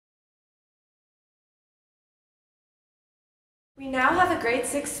We now have a grade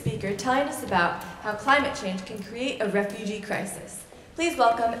 6 speaker telling us about how climate change can create a refugee crisis. Please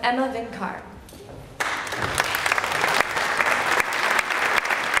welcome Emma Vincar.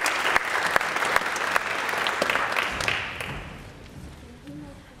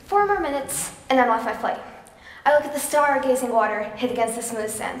 4 more minutes, and I'm off my flight. I look at the star-gazing water hit against the smooth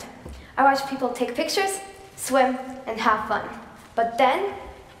sand. I watch people take pictures, swim, and have fun. But then,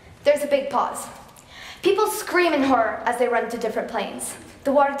 there's a big pause. People scream in horror as they run to different planes.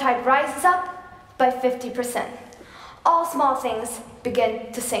 The water tide rises up by 50%. All small things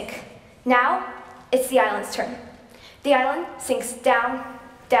begin to sink. Now, it's the island's turn. The island sinks down,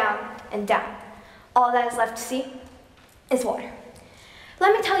 down, and down. All that is left to see is water.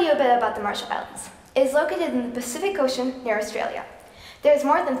 Let me tell you a bit about the Marshall Islands. It is located in the Pacific Ocean near Australia. There is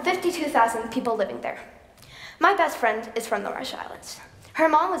more than 52,000 people living there. My best friend is from the Marshall Islands. Her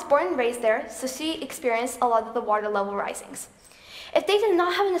mom was born and raised there, so she experienced a lot of the water level risings. If they did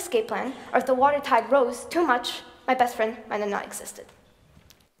not have an escape plan, or if the water tide rose too much, my best friend might have not existed.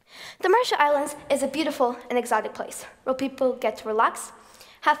 The Marshall Islands is a beautiful and exotic place where people get to relax,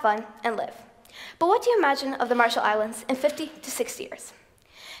 have fun, and live. But what do you imagine of the Marshall Islands in 50 to 60 years?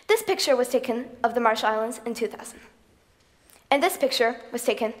 This picture was taken of the Marshall Islands in 2000. And this picture was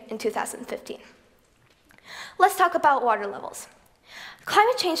taken in 2015. Let's talk about water levels.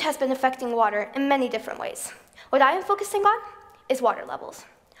 Climate change has been affecting water in many different ways. What I am focusing on is water levels.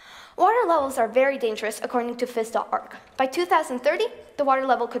 Water levels are very dangerous according to phys.org. By 2030, the water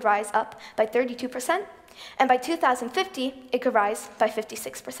level could rise up by 32%, and by 2050, it could rise by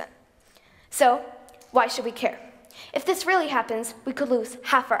 56%. So, why should we care? If this really happens, we could lose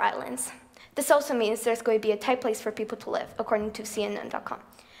half our islands. This also means there's going to be a tight place for people to live, according to CNN.com.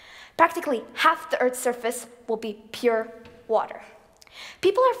 Practically half the Earth's surface will be pure water.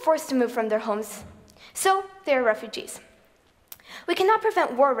 People are forced to move from their homes, so they are refugees. We cannot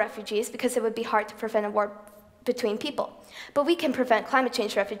prevent war refugees because it would be hard to prevent a war between people, but we can prevent climate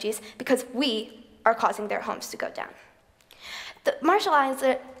change refugees because we are causing their homes to go down. The Marshall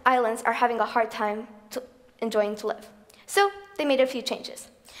Islands are having a hard time enjoying to live, so they made a few changes.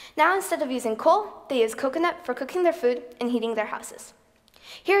 Now, instead of using coal, they use coconut for cooking their food and heating their houses.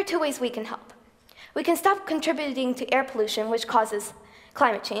 Here are 2 ways we can help. We can stop contributing to air pollution, which causes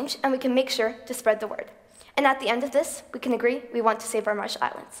climate change, and we can make sure to spread the word. And at the end of this, we can agree we want to save our Marshall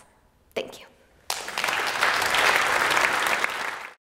Islands. Thank you.